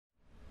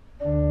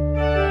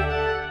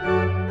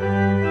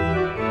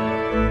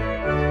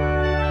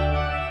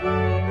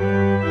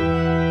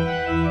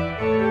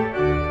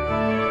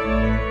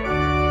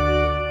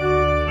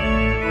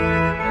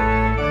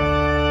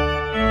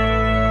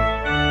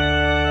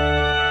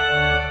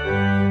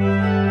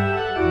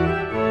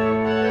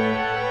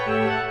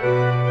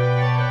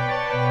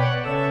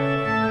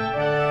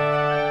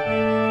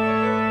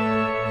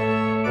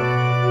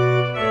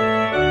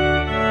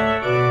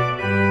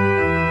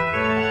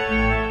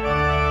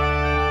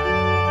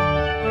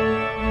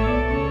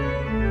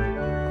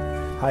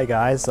Hi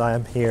guys, I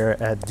am here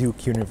at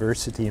Duke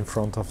University in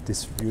front of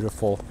this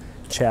beautiful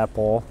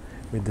chapel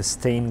with the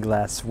stained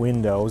glass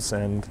windows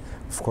and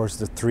of course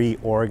the 3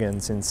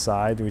 organs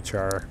inside, which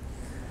are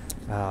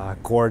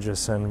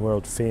gorgeous and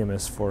world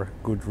famous for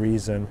good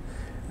reason.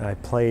 I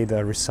played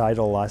a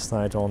recital last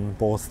night on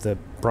both the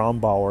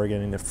Brombaugh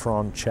organ in the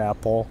front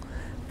chapel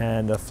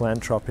and a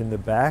flantrop in the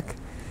back.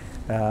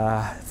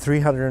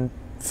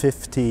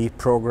 350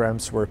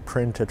 programs were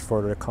printed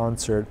for the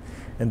concert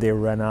and they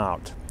ran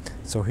out.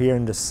 So here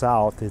in the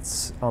south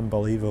it's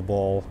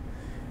unbelievable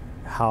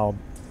how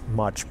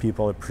much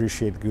people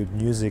appreciate good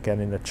music,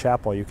 and in the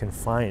chapel you can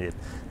find it.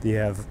 They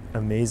have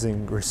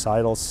amazing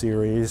recital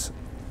series,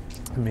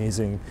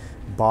 amazing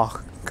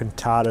Bach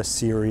cantata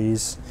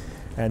series,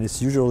 and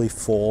it's usually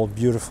full,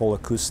 beautiful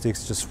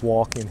acoustics. Just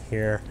walk in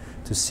here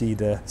to see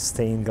the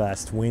stained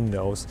glass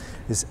windows.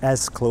 It's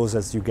as close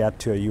as you get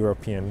to a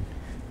European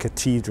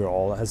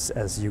cathedral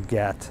as you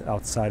get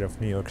outside of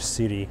New York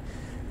City.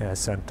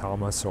 St.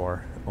 Thomas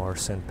or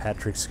St.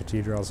 Patrick's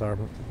cathedrals are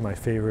my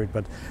favorite,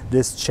 but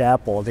this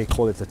chapel, they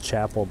call it a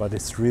chapel, but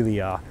it's really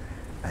a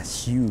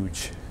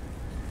huge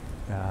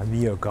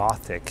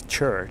neo-Gothic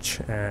church,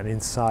 and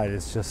inside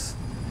it's just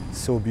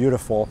so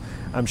beautiful.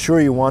 I'm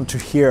sure you want to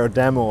hear a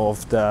demo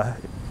of the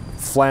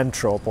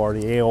flantrop or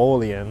the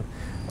Aeolian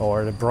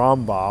or the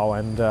Brombaugh,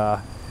 and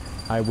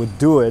I would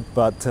do it,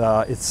 but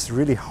it's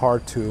really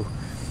hard to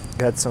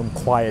get some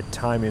quiet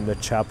time in the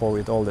chapel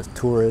with all the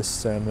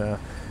tourists and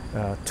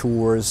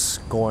tours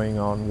going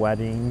on,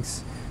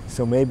 weddings.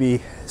 So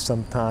maybe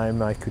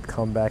sometime I could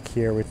come back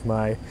here with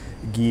my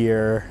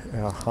gear,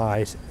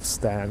 high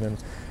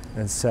stand,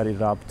 and set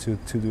it up to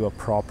do a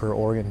proper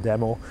organ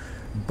demo.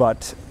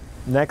 But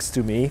next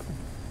to me,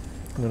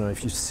 I don't know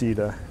if you see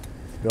the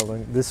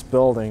building, this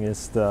building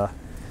is the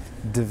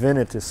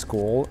Divinity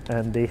School,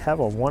 and they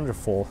have a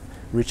wonderful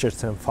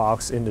Richards and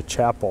Fowkes in the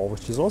chapel,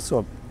 which is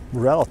also a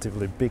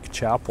relatively big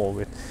chapel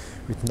with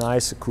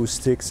nice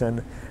acoustics,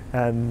 and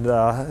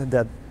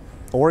that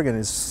organ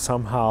is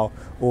somehow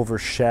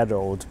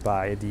overshadowed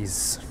by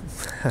these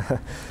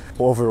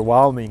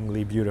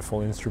overwhelmingly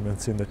beautiful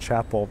instruments in the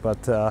chapel,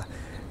 but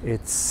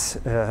it's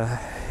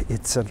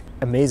an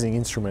amazing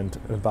instrument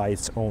by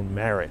its own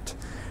merit.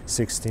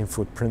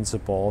 16-foot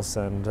principals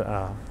and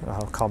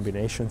a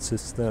combination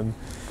system,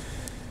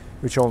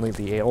 which only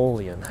the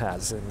Aeolian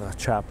has in the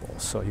chapel.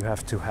 So you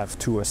have to have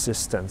 2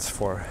 assistants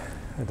for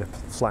the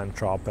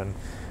flantrop and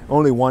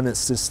only 1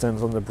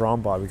 assistant on the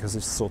Brombaugh because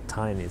it's so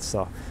tiny. It's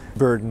a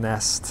bird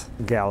nest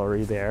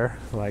gallery there,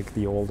 like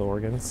the old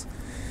organs.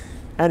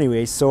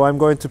 Anyway, so I'm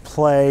going to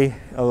play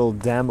a little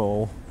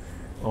demo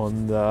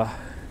on the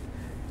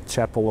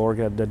chapel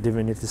organ at the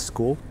Divinity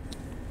School,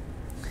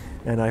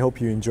 and I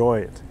hope you enjoy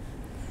it.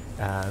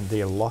 And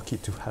they are lucky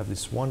to have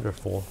this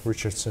wonderful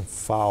Richards and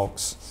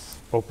Fowkes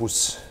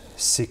Opus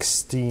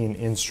 16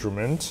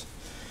 instrument.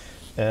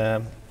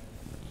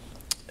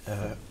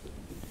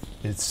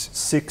 It's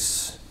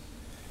 6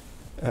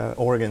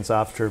 organs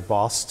after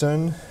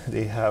Boston.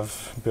 They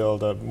have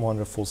built a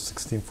wonderful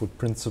 16-foot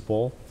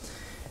principal,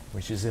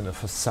 which is in a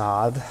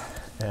facade,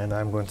 and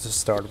I'm going to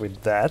start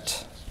with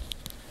that.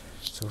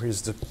 So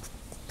here's the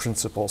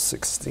principal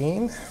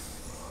 16.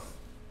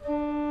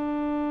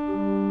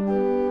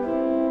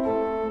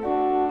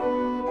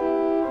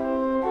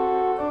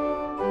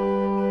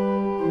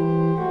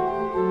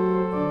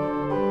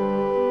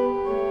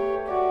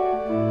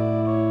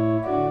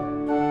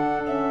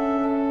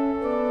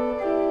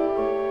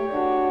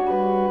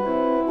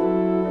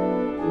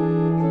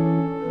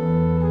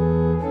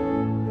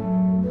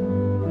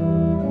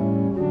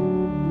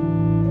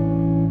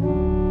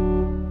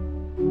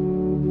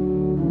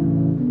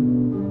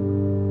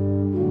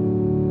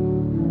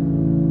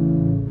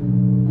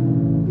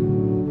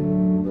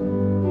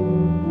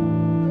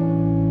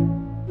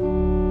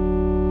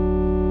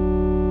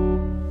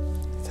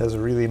 Has a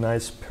really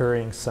nice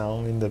purring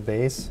sound in the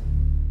bass.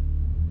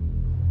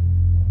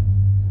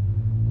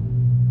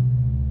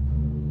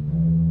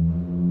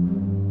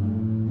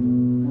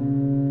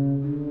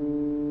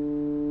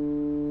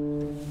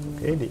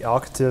 Okay, the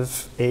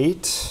octave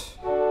 8.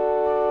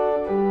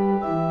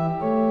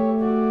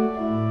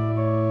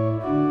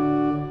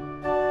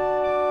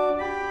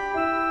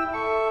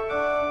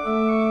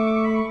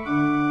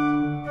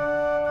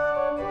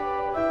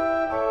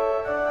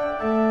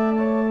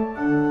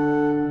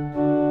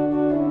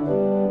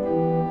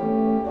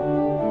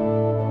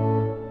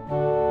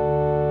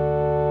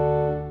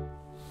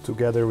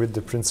 Together with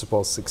the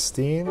principal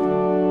 16.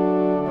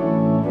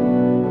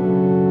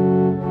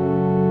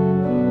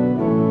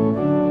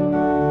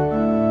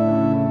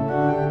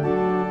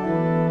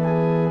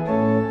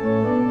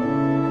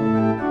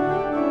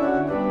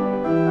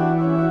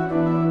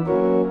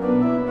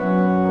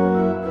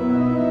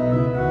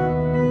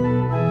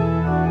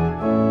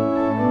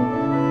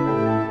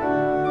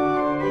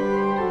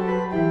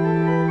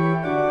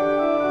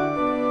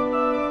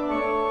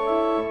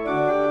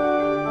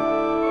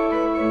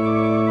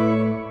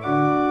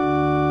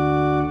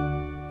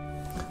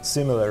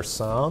 Similar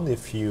sound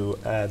if you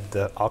add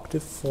the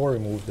octave 4,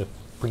 remove the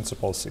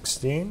principal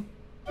 16.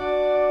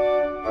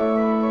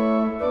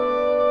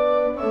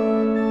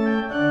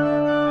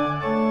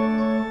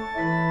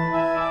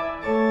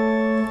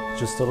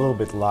 just a little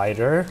bit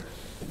lighter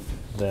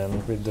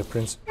than with the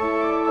principal.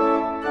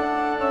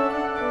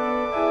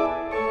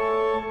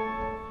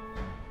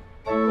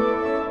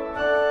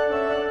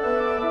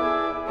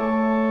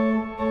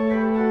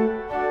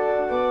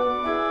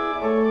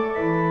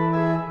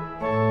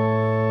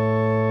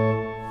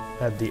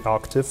 Add the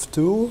octave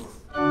tool.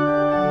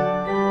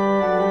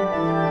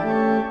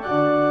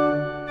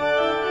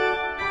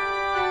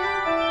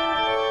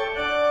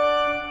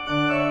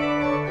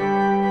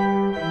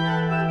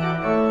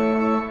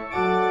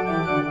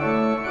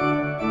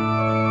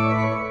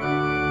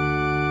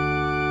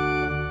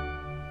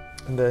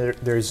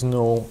 There is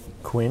no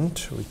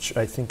quint, which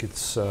I think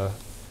it's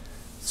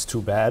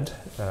too bad,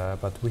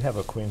 but we have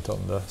a quint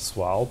on the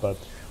swell, but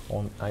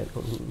I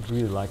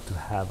really like to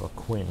have a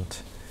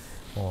quint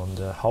on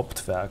the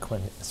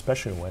Hauptwerk,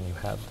 especially when you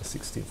have the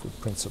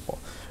 16-foot principal.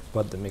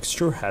 But the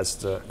mixture has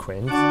the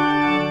quint.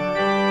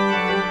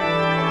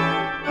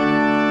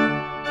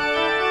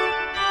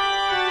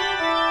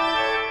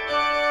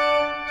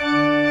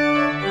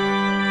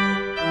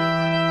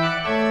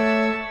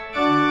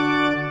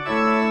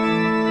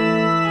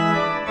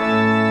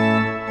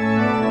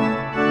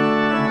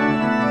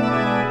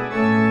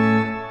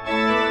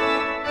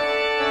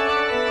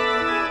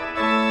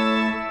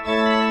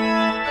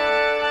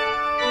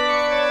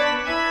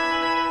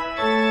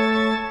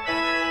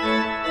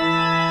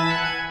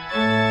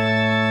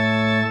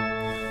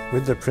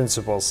 With the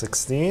principal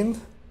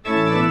 16.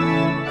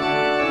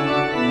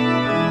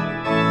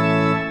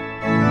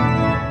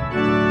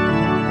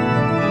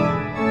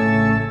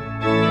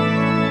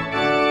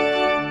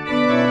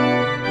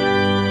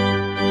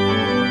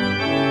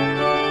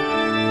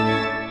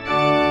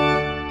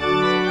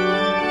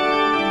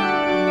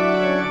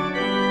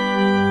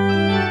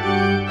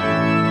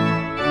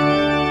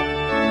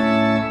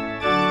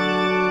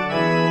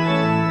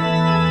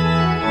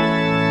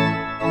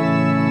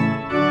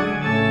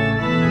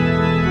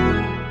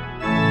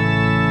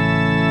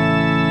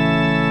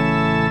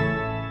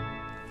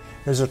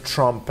 There's a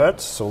trumpet,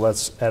 so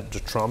let's add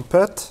the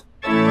trumpet.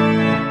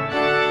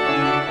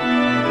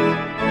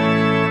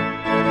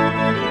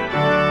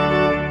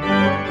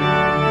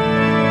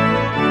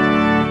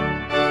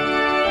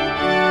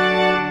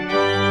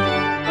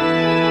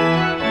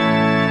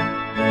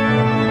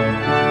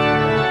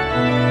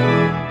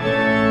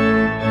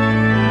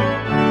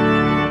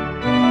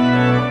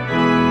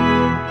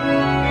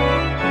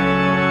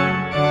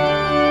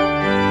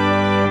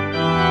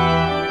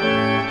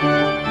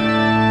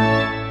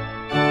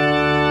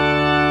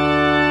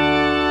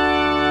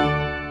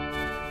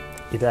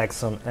 It adds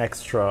some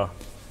extra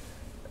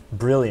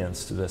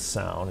brilliance to the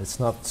sound. It's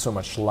not so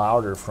much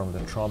louder from the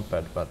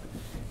trumpet, but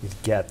it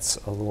gets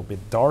a little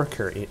bit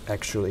darker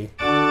actually.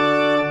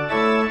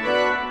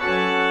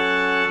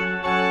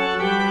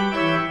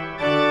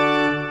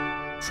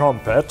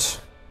 Trumpet.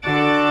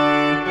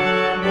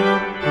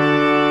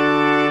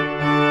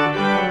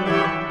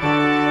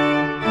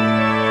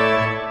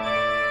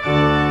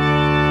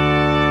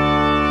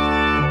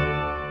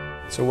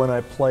 So when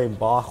I play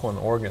Bach on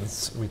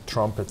organs with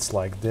trumpets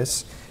like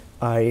this,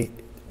 I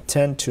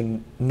tend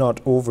to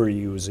not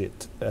overuse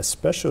it,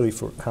 especially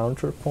for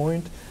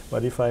counterpoint.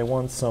 But if I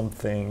want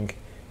something,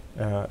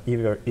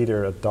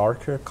 either a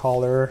darker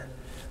color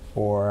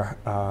or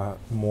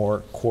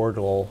more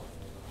chordal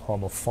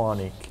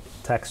homophonic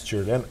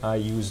texture, then I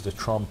use the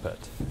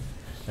trumpet,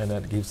 and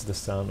that gives the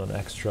sound an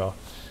extra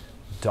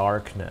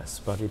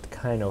darkness. But it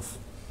kind of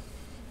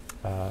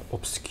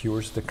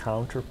obscures the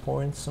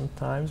counterpoint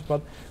sometimes.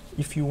 But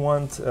if you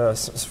want,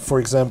 for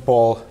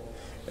example,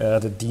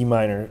 the D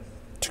minor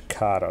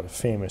toccata, the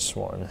famous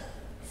one,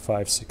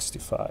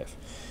 565,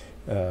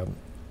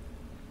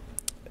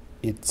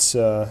 it's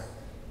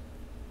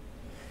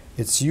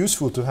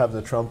useful to have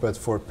the trumpet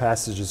for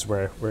passages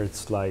where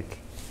it's like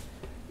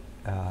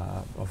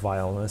a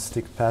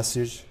violinistic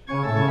passage.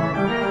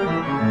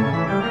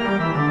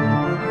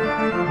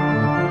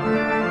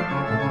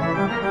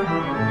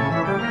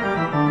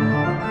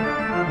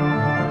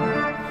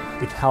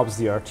 It helps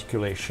the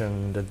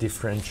articulation, the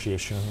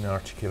differentiation in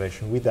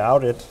articulation.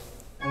 Without it,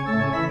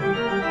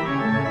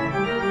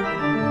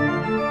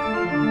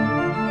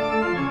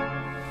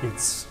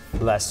 it's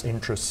less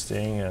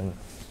interesting and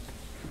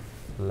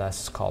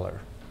less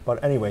color.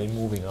 But anyway,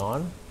 moving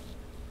on.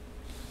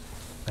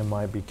 I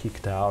might be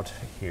kicked out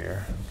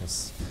here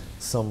because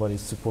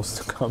somebody's supposed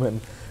to come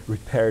and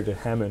repair the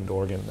Hammond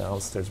organ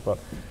downstairs, but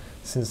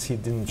since he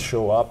didn't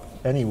show up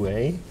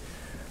anyway,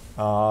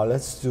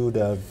 let's do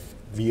the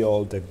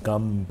viol de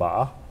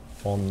gamba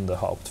on the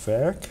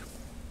Hauptwerk.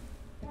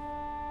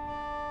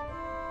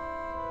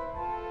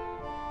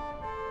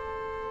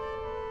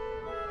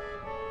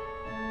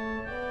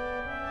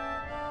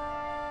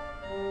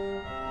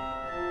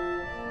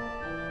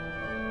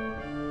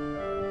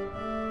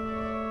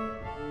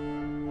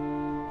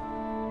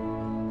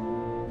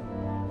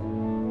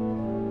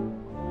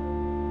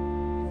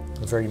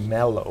 A very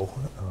mellow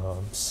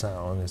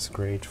sound. It's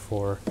great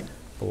for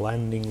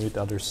blending with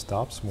other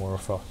stops, more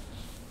of a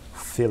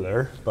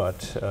filler, but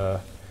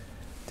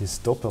this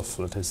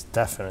Doppelflöte is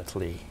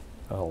definitely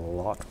a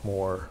lot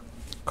more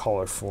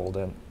colorful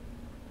than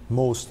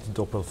most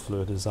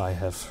Doppelflötes I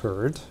have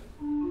heard.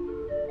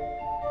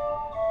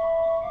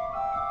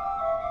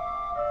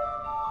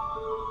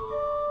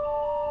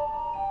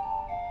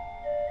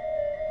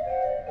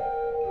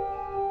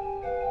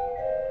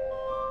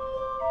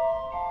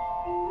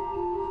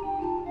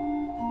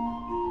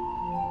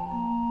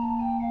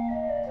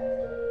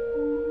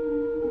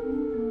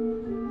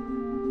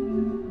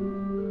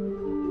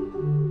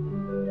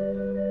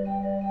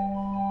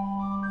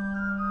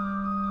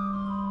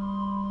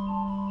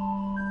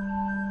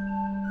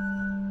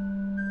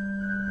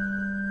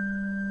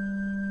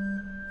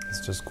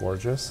 It's just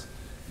gorgeous.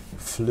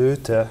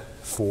 Flöte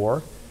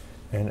 4,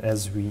 and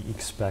as we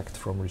expect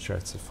from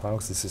Richard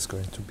Fowkes, this is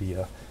going to be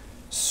a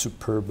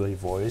superbly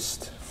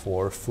voiced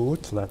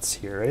 4-foot. Let's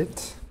hear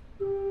it.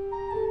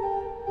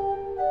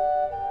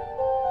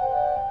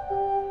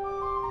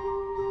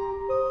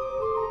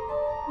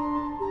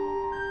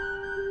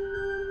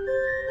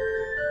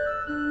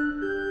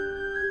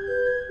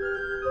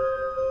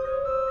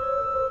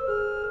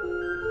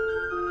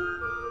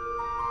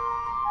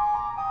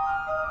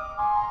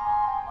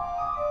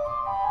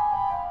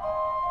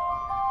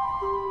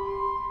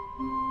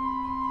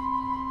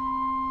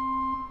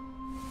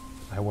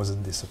 I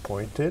wasn't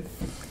disappointed.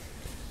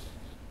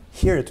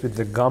 Hear it with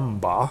the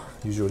gamba.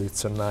 Usually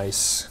it's a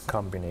nice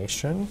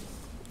combination,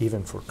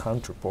 even for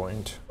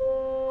counterpoint.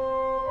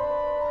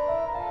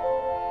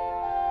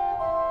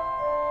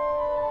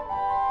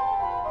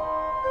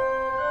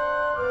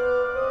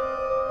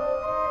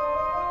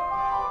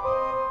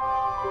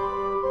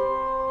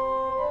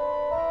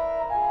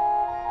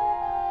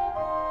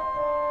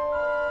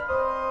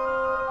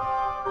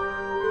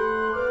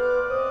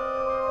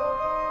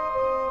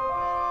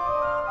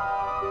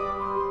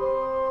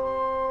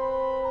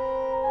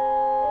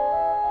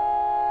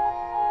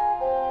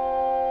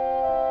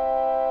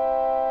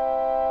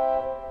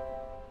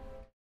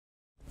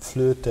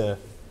 Flöte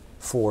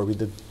 4 with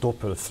the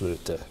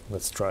Doppelflöte.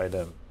 Let's try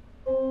them.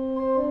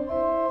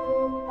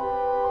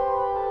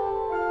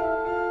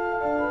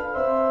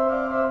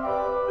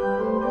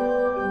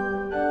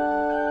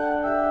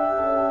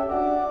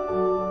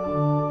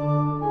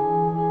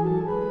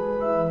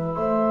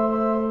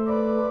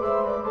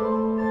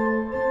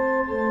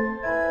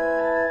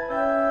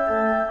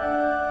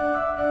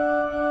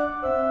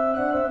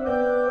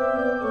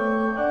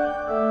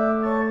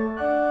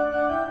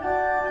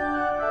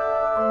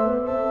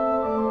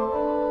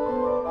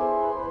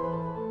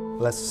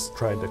 Let's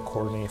try the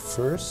Cornet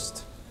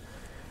first.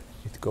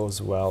 It goes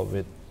well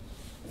with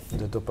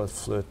the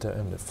Doppelflöte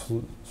and the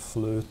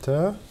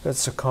Flöte.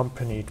 That's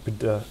accompanied with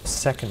the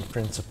second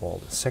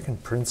principle. The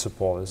second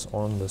principle is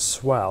on the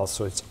swell,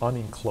 so it's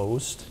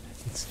unenclosed.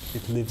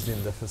 It lives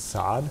in the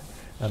facade,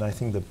 and I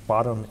think the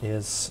bottom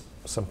is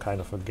some kind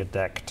of a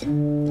gedeckt.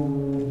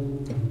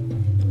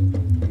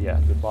 Yeah,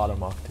 the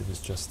bottom octave is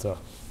just a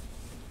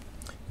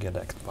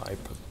gedeckt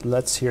pipe.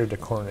 Let's hear the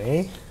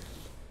Cornet.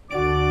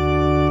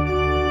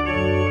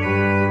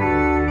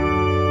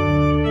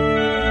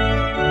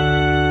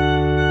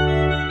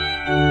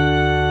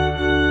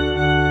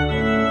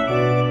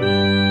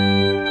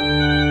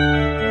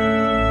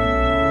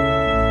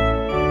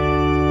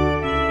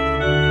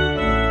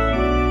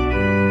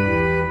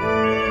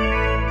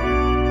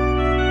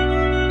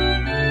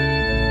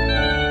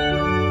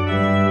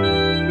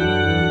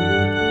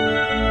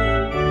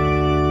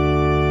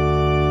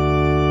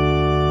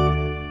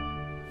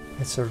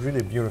 It's a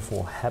really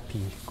beautiful,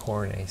 happy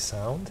Cornet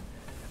sound.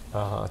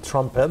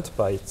 Trumpet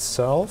by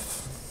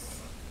itself.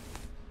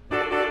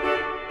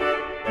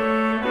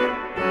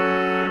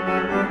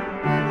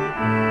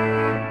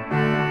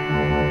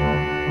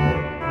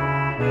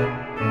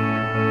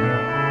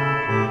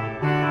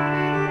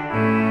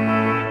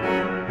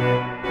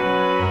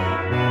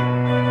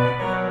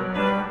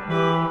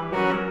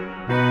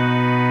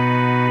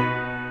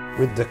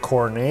 With the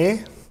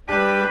Cornet.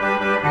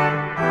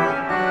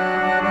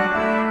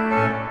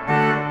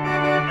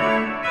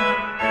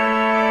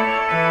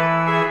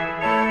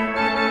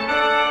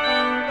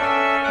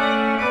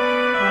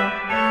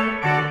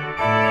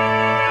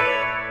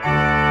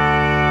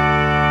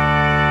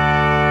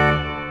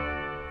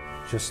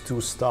 Just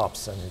 2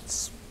 stops, and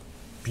it's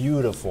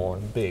beautiful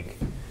and big.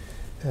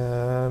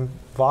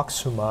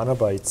 Vox Humana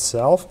by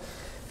itself.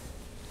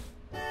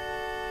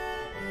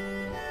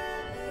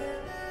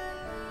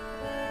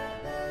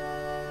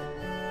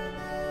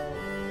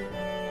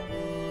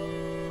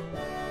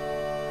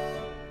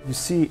 You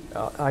see,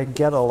 I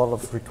get a lot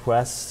of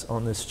requests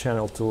on this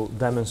channel to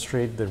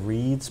demonstrate the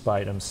reeds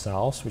by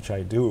themselves, which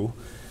I do.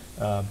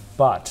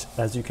 But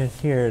as you can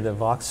hear, the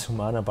Vox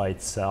Humana by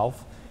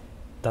itself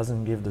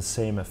doesn't give the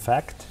same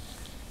effect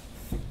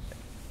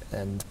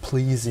and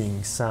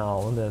pleasing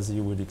sound as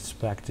you would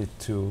expect it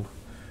to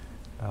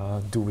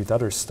do with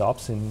other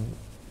stops.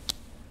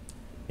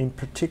 In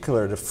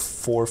particular, the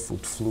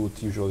 4-foot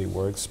flute usually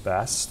works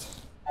best.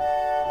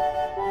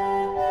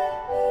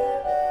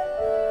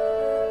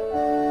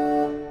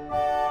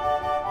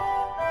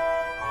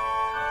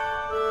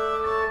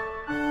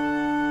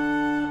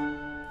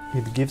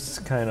 it gives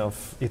kind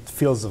of, it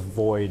fills a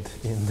void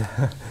in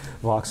the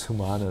Vox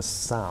Humana's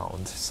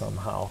sound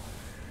somehow.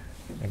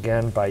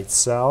 Again, by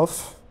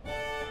itself.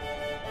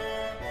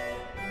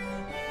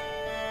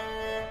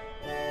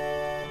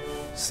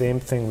 Same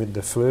thing with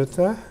the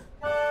flöte.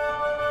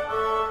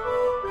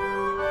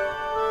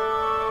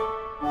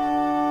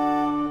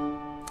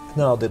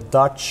 Now the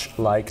Dutch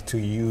like to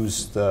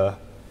use the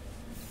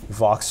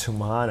Vox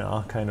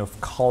Humana, kind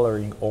of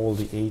coloring all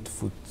the 8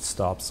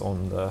 footstops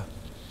on the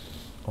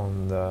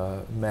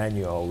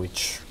manual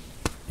which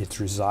it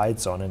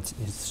resides on.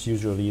 It's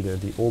usually either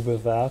the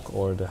Oboe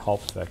or the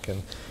Hauptwerk,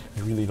 and I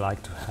really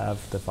like to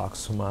have the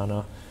Vox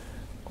Humana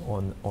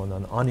on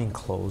an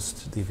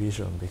unenclosed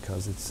division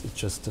because it's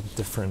just a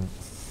different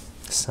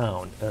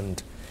sound.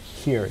 And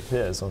here it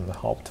is on the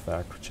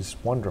Hauptwerk, which is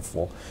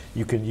wonderful.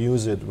 You can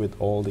use it with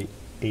all the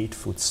 8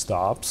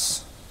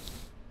 footstops.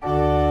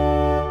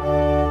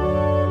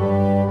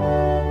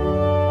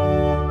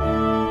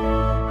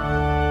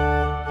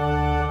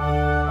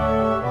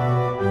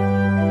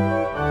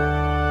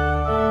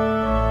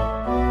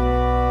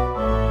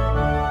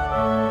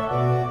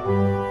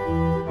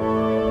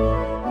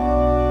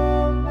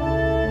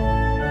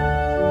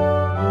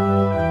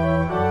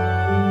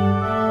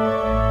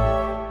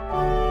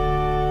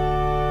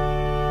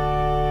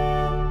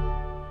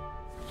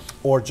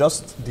 Or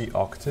just the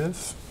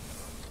octave.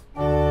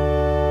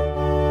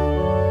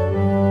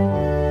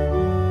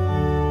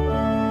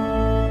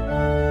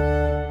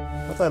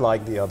 But I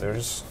like the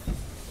others.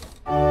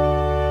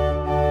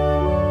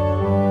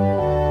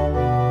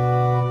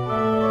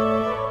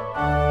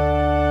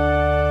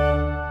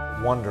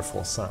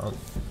 Wonderful sound.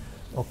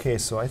 Okay,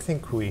 so I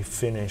think we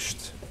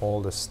finished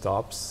all the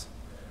stops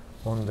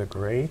on the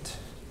grate.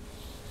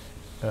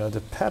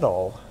 The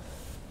pedal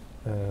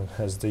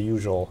has the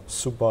usual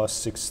subbass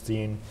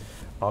 16,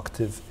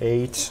 octave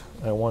 8.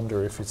 I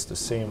wonder if it's the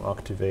same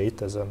octave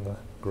 8 as on the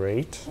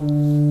grate.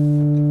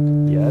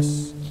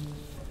 Yes.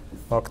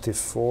 Octave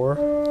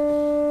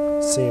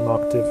 4, same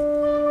octave.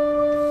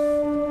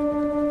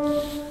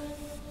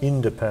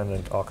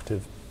 Independent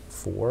octave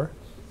 4.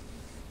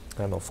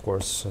 And of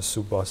course,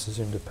 subbass is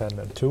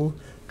independent too.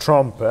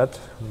 Trumpet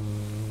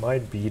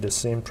might be the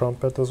same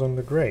trumpet as on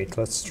the grate.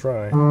 Let's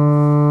try.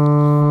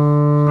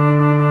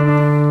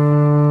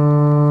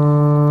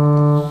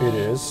 It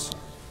is,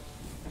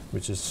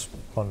 which is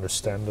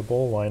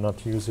understandable. Why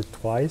not use it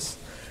twice?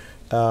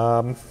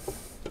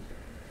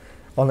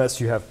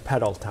 Unless you have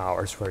pedal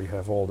towers where you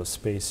have all the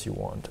space you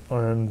want.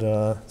 And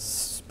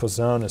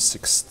Posaune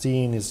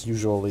 16 is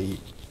usually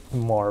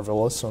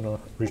marvelous on a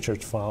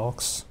Richard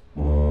Fowkes.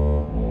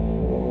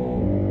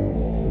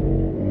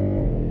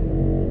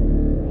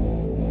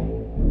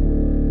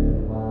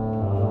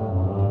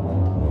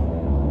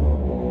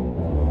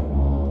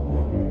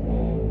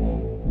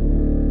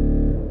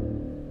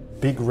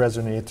 Big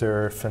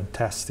resonator,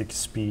 fantastic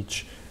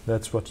speech.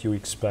 That's what you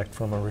expect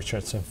from a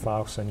Richards and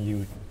Fowkes, and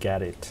you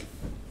get it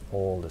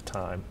all the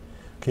time.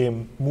 Okay,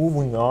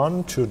 moving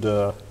on to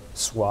the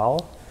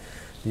swell.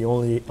 The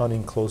only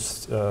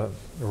unenclosed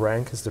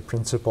rank is the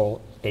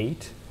principal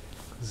 8.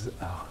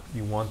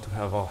 You want to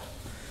have a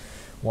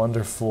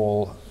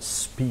wonderful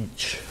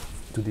speech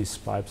to these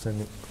pipes,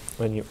 and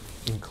when you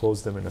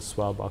enclose them in a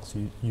swell box,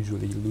 you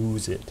usually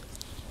lose it.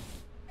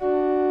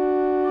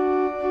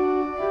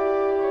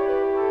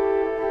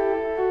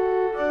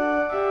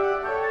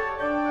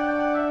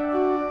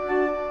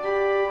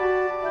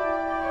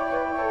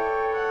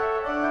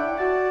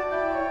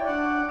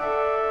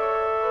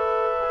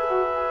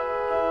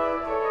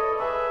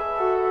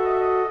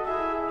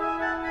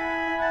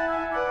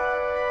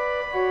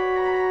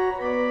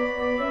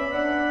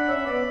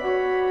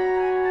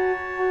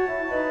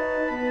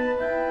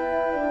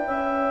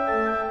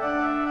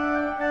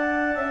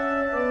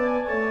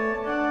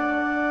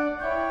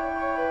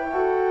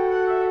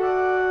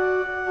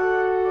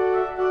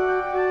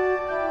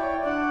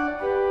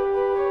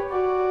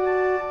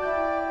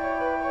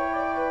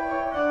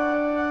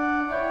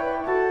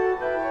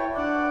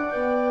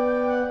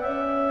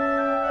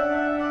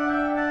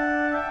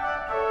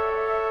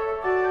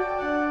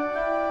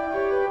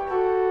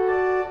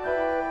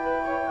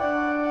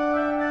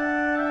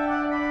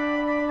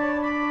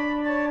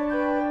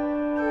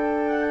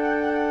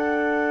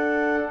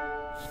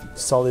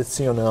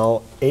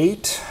 Traditional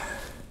 8.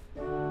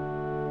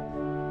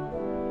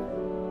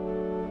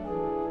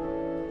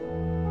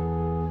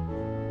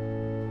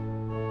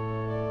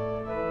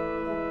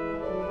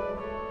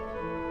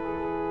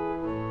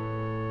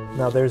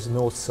 Now there's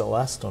no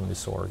celeste on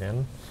this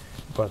organ,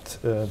 but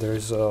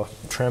there's a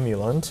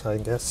tremulant. I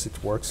guess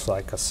it works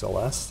like a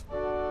celeste.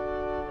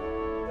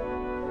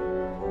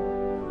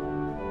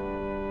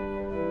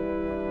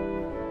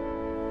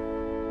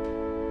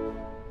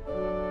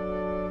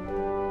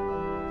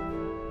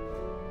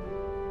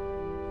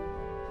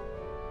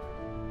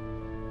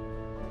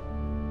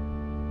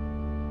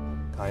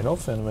 Kind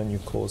of, and when you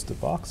close the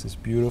box, it's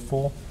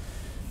beautiful.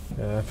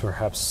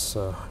 Perhaps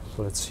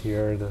let's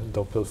hear the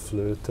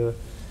Doppelflöte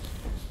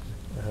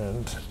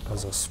and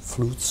as a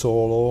flute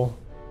solo.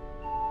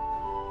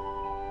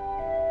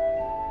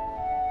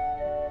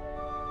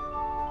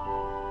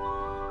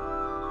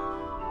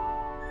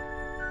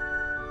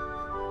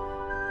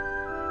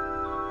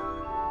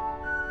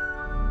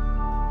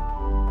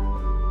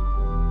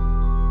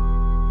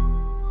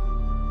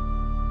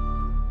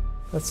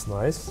 That's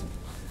nice.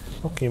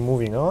 Okay,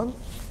 moving on.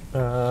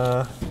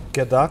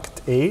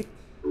 Gedacht 8.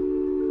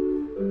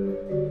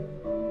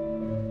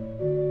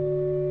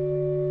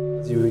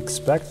 As you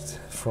expect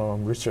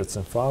from Richards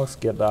and Fowkes,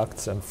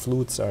 Gedachts and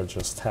flutes are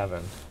just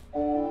heaven.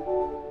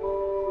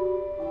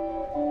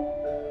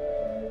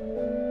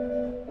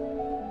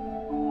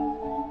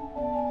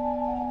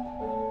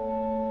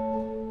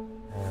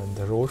 And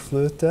the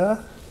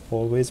Hohflöte,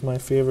 always my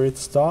favorite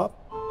stop.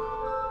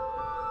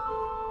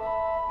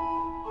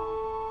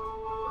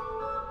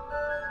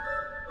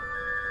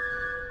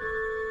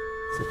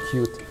 So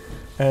cute.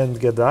 And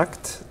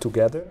Gedacht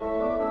together.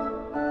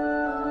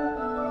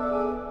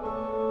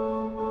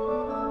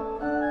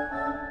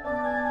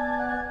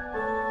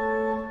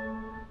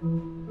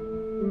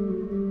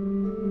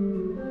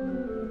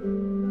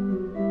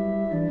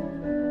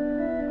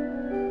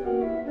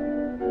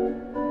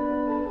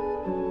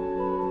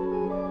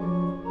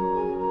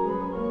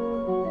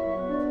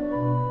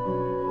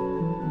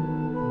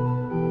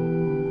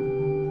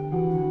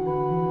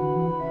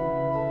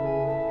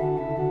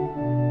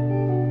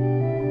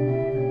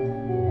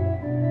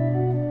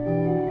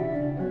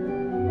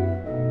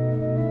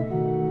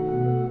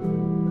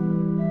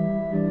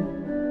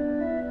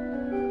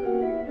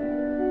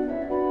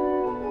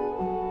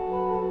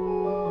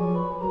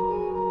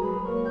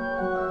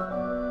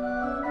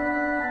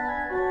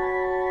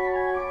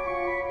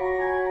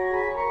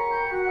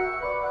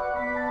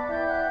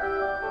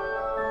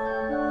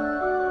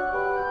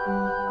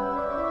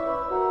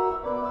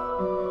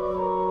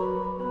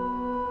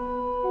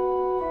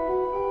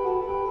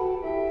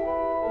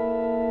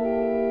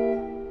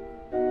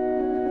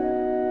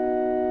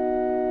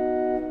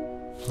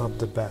 Not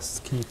the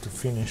best key to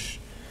finish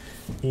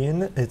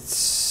in.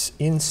 It's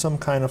in some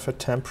kind of a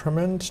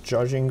temperament,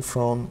 judging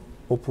from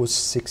Opus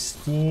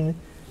 16.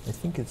 I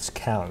think it's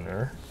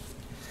Kellner,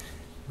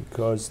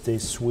 because they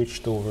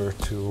switched over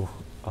to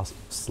a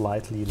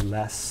slightly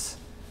less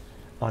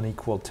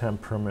unequal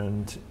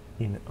temperament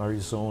in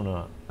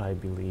Arizona, I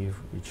believe,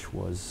 which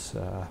was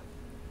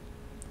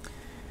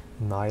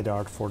night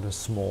art for the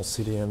small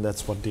city, and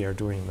that's what they are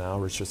doing now,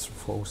 Richard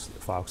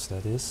Fowkes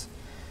that is.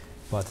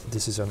 But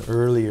this is an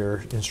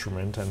earlier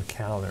instrument, and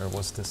Kellner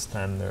was the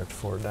standard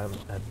for them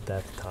at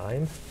that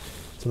time.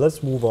 So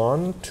let's move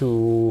on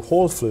to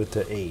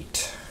Hohflöte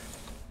 8.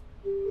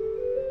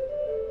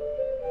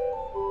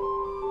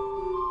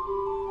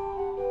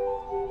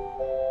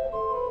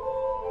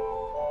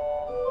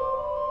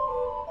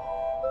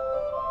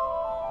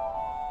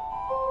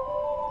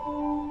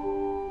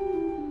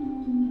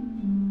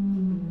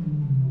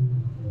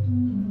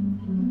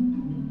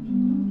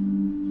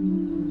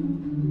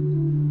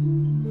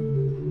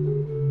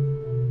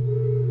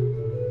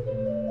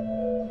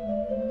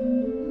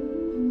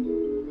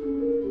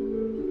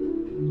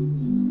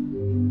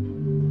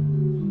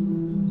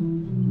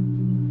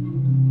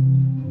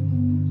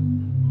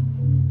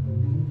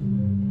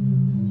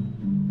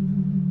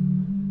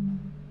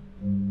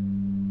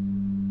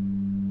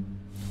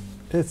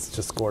 It's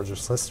just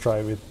gorgeous. Let's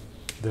try with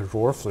the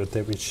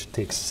Hohflöte, which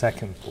takes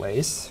second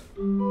place.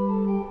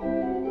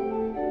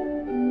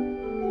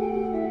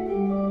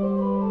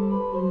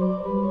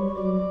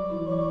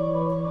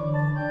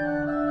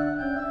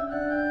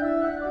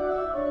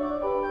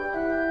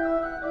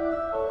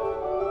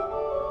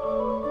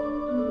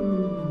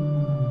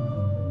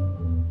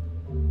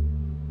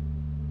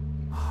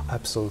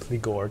 Absolutely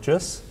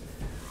gorgeous.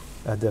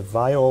 The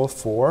Viol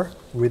 4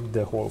 with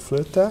the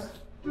Hohflöte.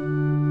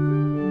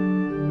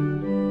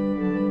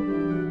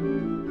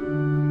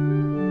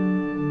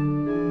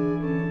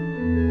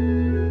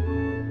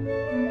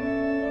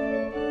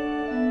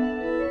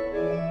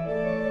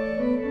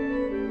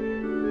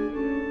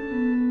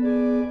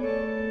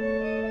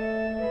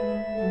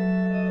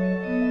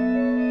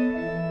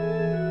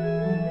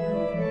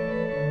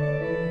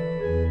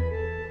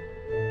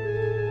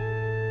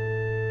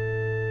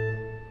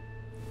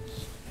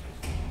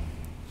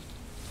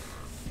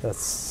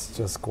 That's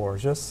just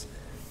gorgeous.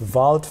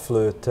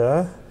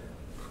 Waldflöte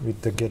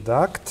with the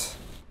Gedacht.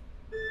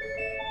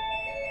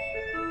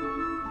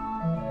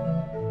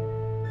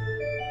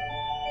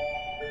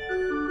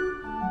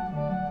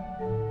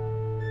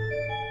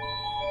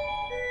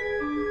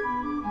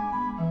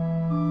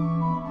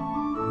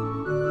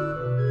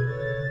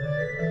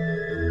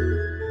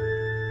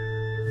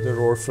 The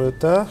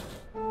Hohflöte.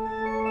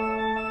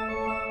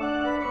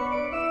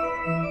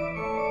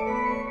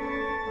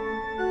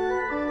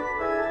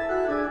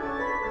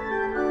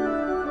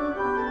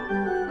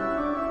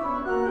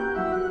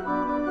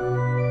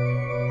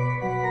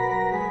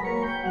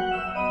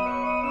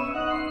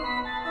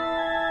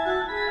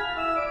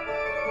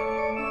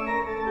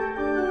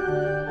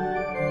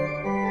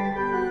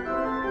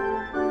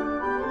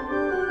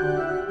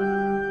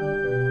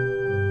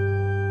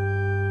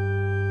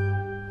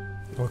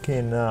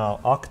 Okay,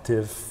 now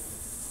octave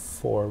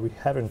 4. We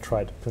haven't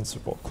tried the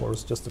principal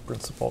chorus, just the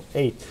principal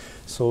 8.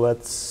 So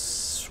let's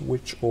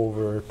switch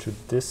over to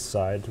this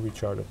side,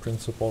 which are the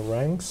principal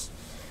ranks.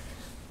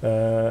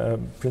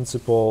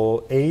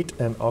 Principal 8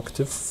 and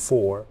octave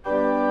 4.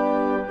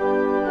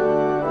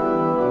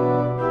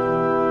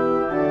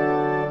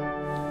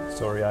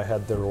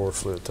 had the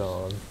Hohflöte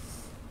on,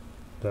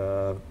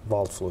 the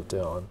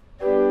Waldflöte on.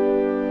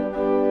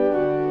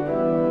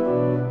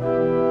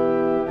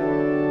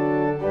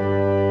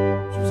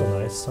 Which was a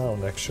nice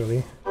sound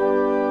actually.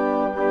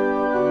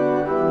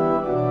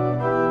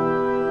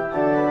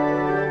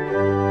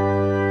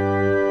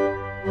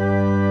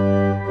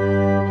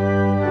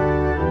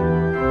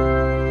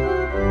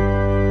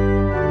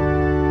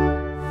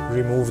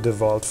 Remove the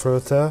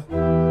Waldflöte.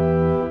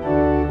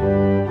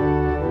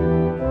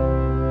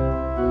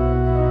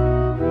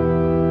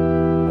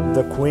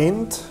 The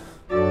quint.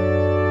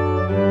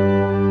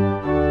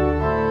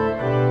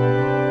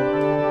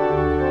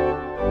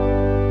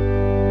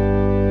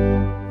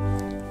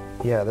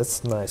 Yeah,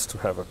 that's nice to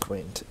have a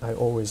quint. I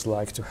always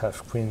like to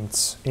have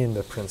quints in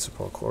the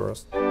principal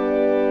chorus.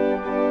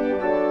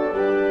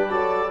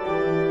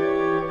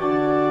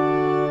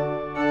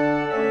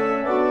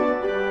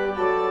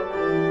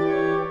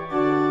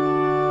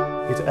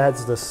 It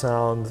adds the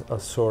sound a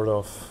sort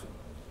of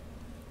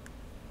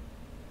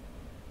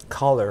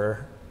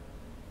color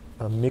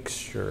a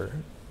mixture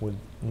would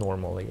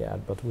normally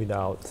add, but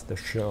without the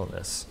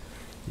shrillness.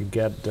 You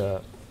get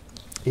the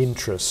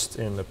interest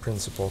in the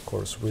principal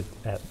chorus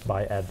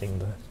by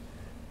adding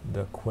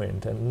the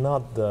quint, and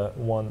not the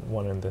one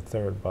and the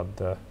third, but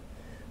the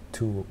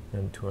 2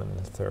 and 2 and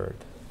the third.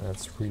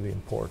 That's really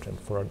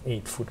important for an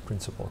 8-foot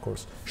principal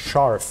chorus.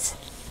 Scharf.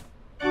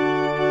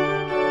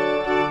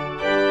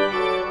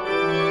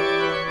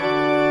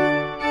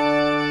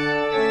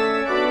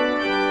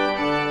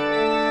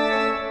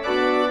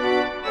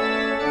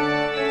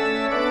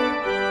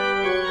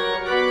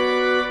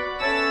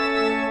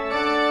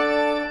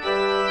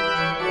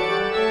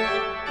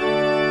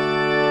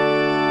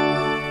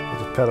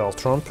 Pedal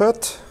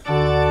trumpet.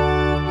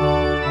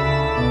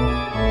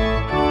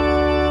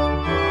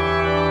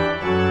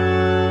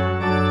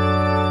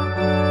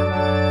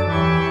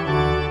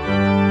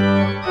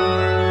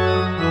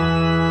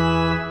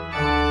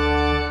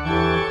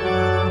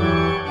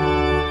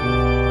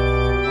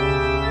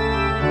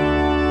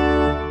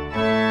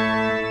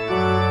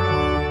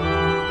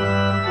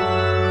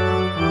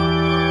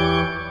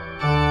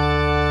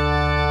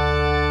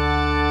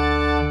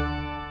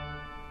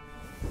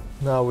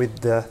 Now with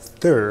the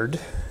third,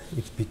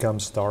 it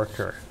becomes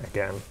darker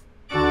again.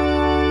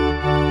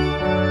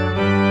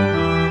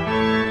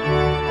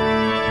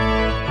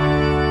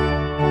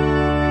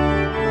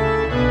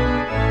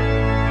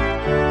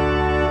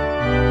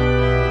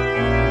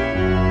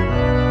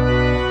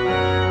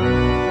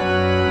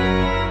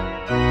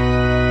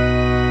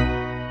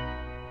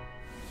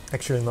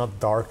 Actually not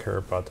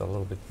darker, but a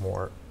little bit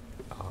more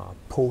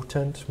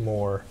potent,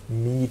 more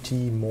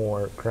meaty,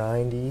 more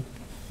grindy.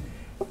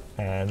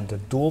 And the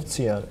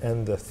Dulcian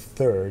and the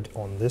third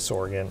on this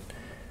organ,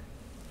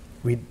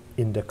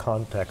 in the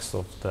context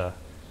of the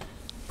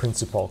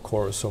principal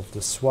chorus of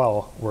the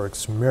swell,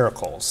 works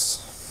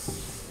miracles.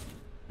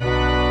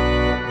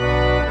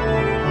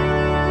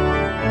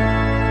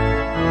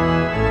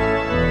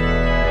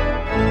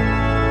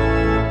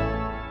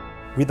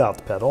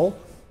 Without pedal.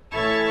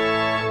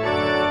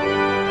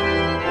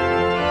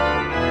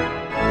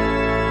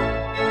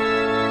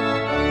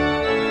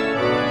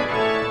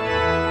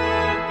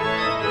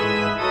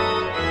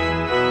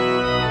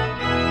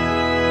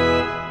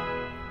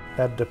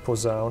 Add the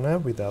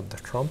Posaune without the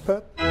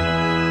trumpet.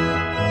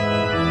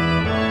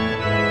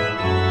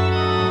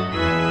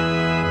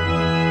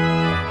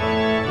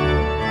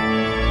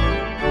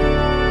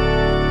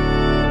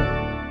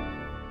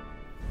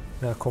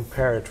 Now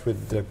compare it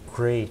with the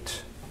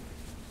great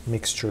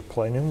Mixture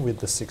Plenum with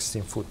the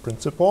 16-foot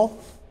principal.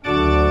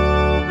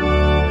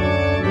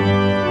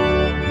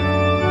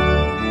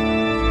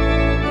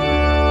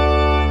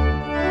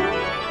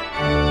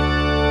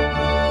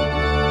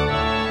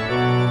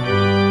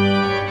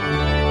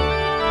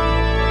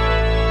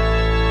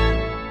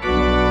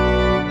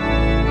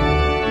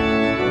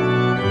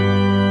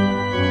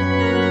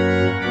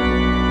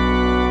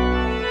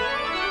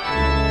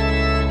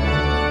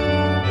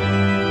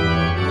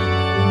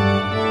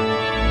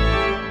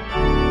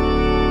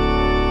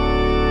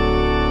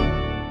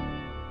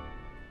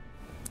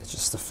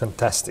 Just a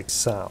fantastic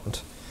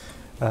sound.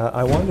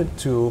 I wanted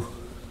to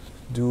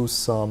do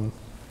some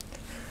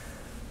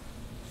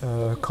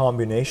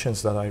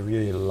combinations that I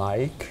really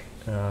like.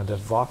 The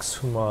Vox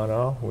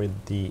Humana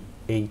with the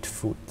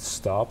 8-foot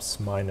stops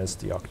minus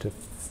the octave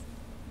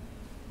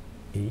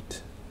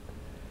 8,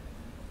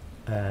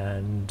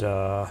 and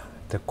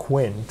the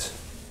quint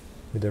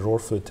with the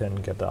Hohflöte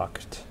and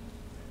Gedacht.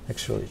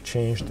 Actually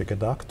change the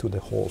Gedacht to the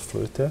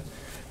Hohflöte,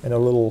 and a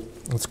little,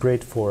 it's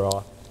great for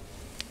a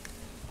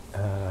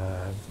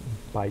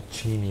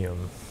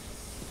Bicinium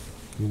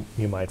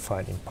you might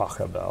find in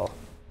Pachelbel.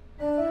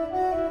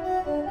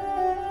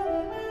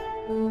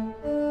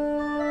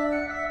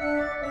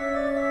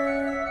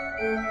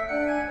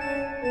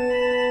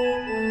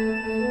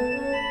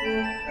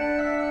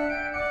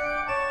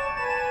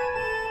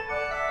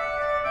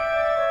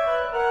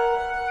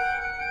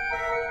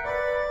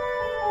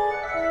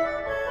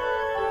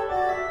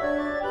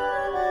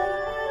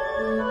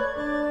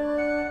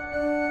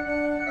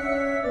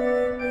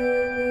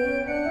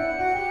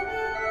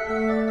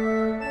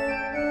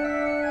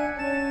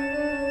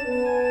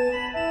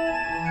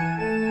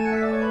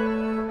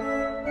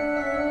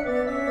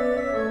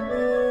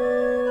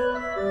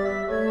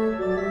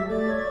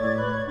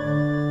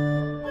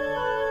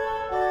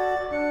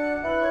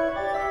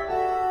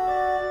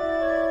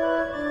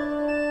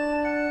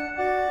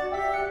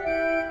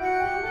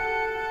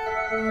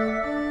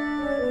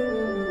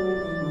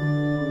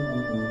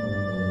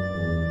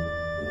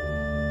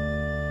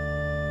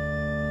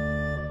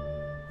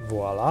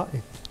 voila,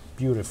 it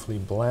beautifully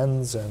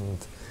blends and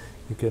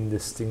you can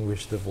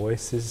distinguish the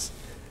voices.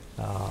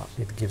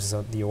 It gives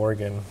the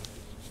organ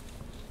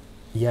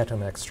yet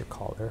an extra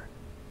color.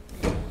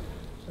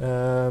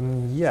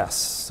 Yes,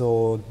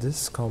 so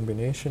this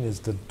combination is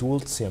the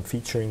Dulcian,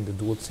 featuring the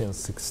Dulcian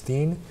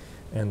 16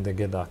 and the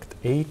Gedacht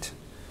 8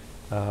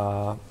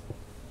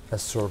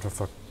 as sort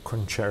of a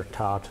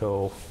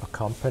concertato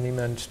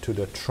accompaniment to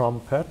the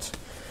trumpet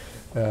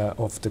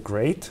of the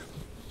great,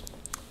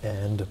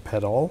 and the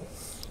pedal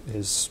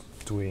is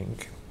doing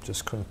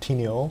just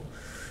continuo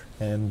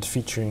and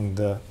featuring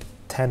the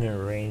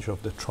tenor range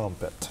of the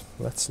trumpet.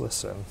 Let's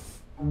listen.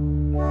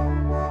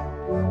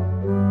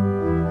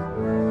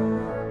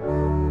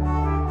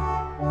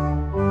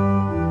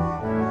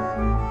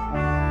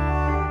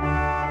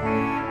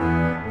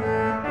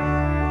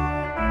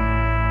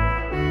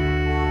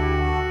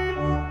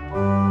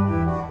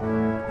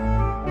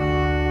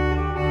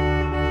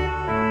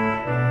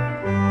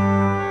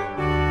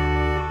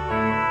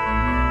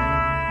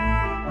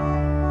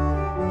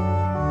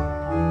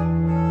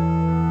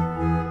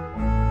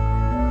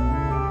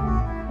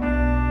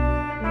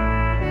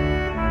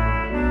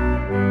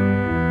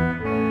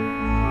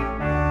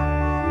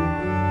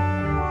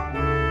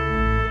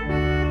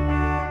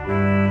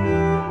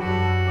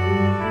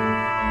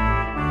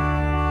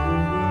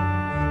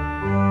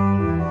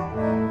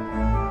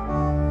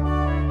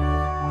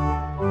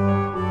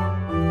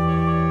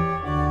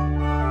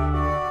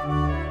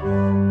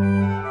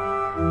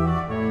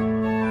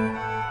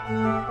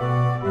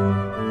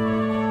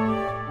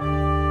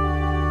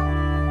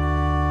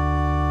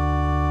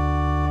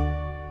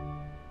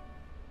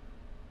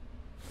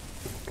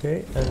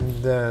 Okay,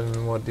 and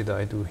then what did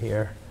I do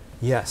here?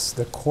 Yes,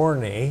 the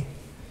cornet,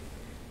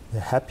 the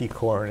happy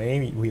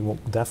cornet, we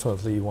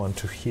definitely want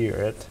to hear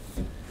it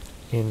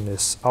in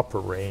this upper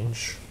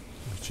range,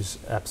 which is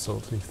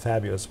absolutely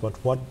fabulous. But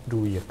what do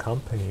we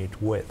accompany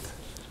it with?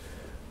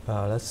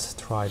 Let's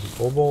try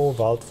the oboe,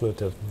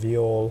 Waldflöte,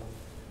 viol,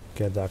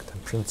 Gedacht,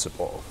 and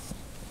principal.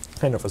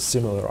 Kind of a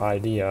similar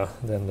idea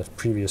than the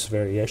previous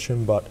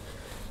variation, but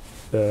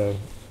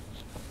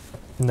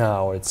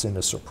now it's in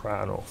the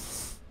soprano.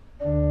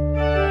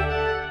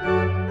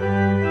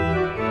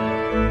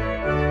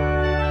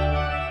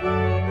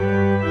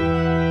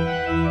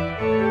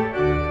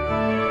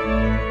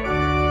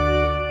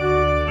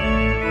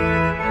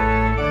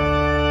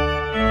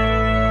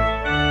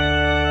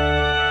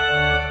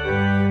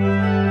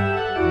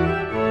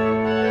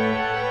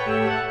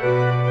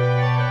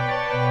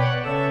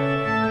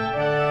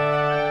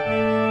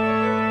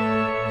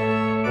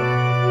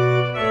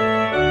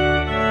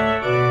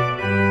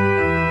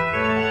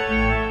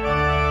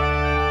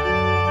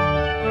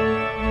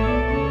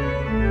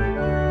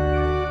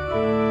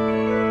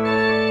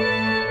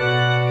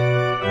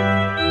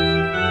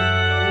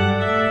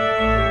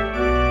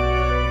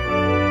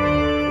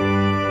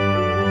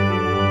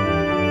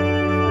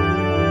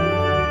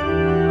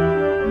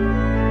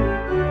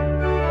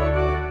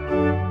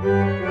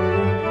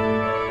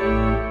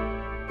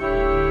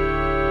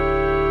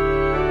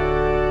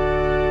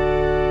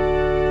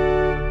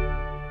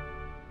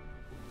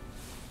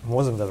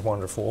 Wasn't that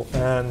wonderful?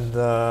 And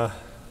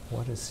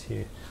what is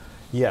here?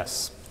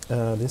 Yes,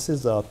 this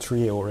is a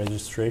trio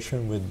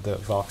registration with the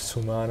Fowkes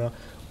humana,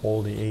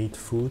 all the 8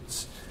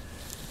 flutes,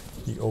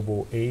 the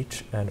oboe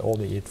 8, and all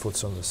the 8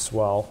 flutes on the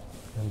swell,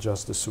 and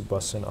just the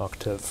subbass and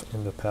octave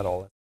in the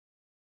pedal.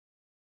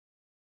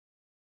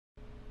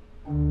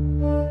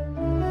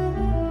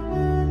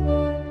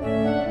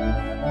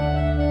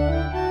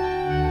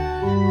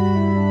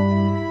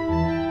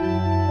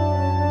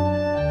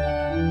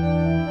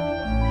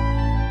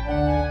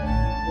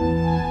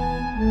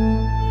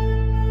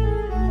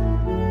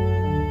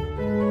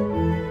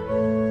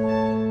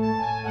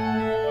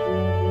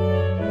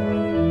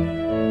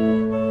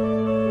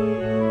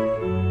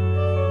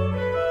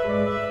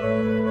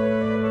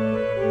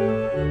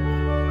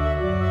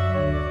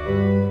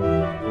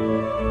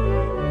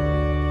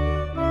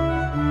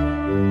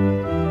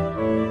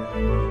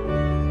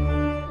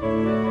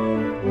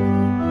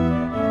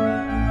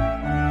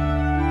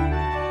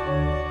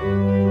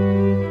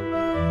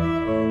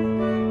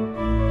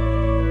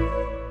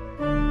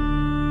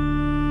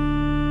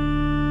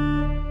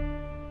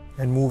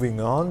 And moving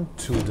on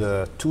to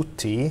the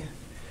tutti,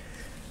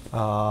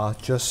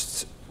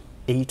 just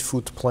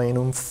 8-foot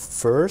plenum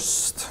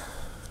first,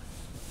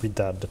 with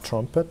that the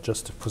trumpet,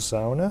 just the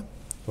Posaune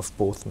of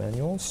both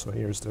manuals. So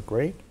here's the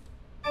great.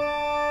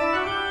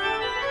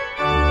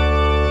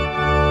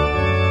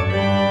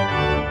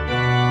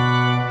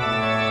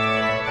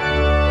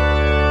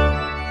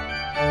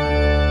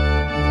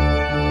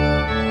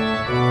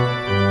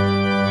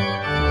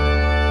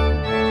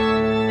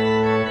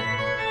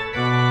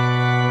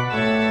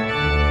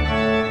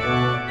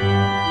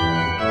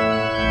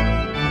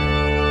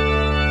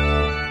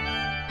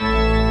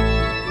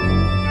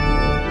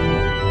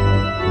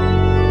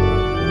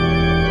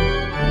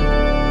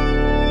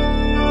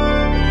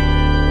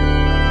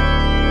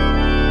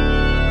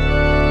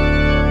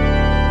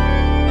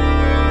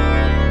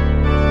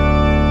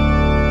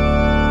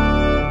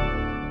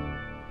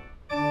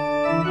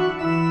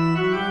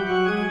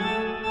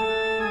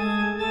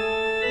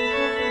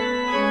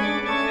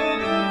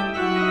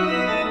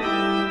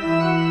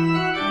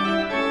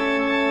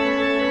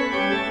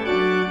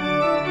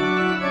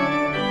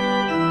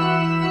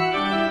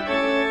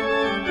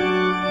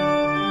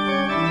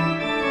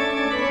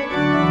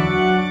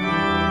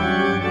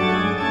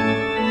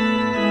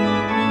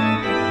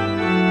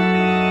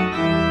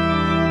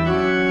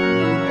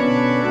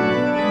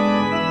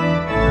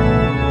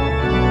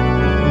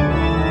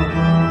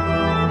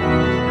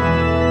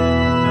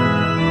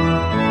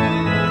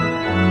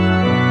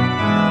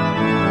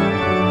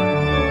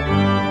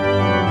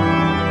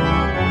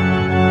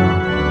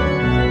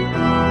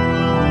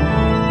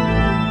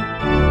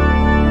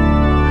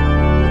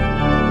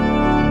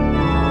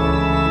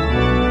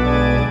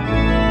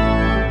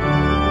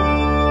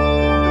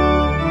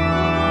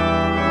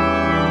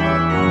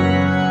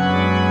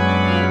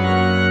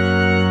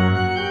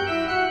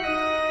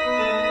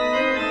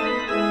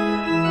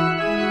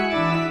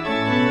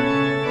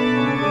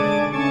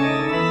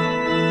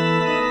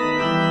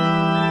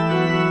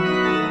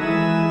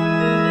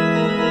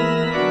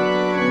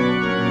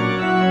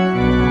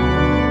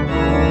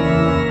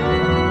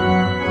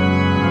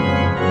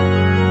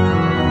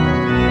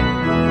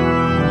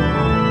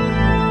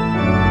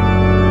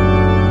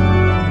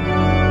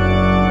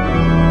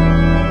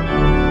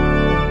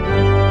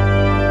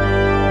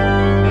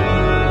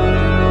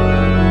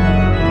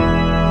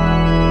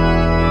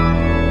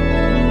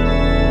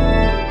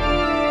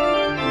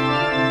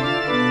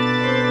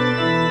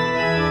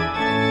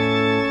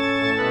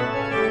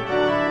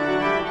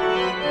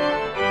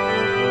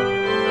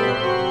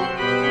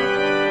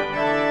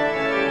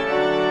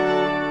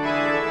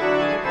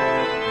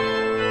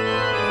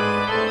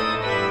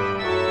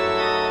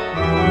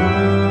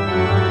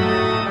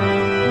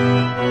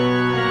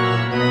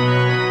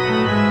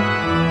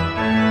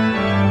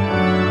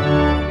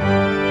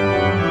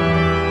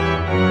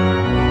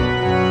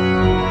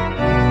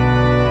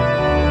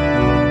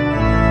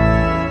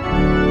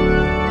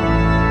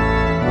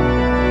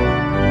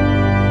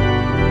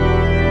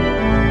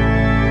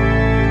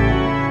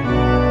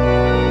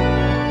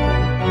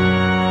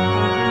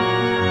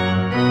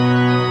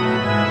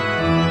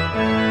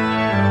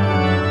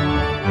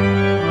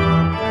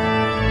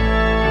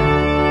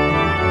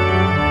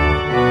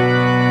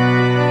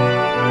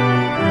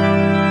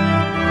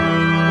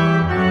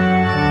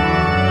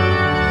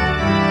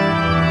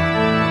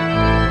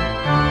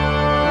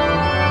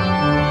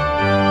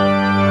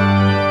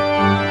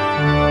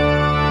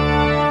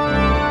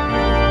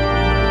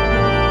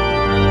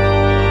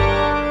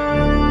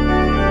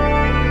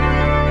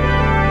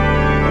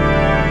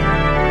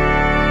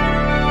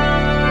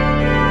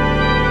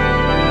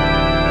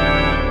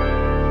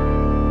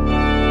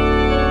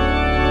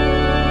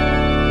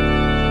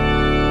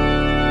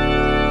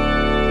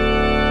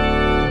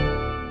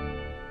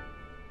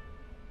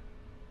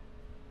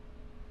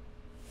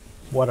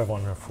 What a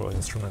wonderful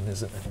instrument,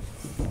 isn't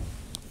it?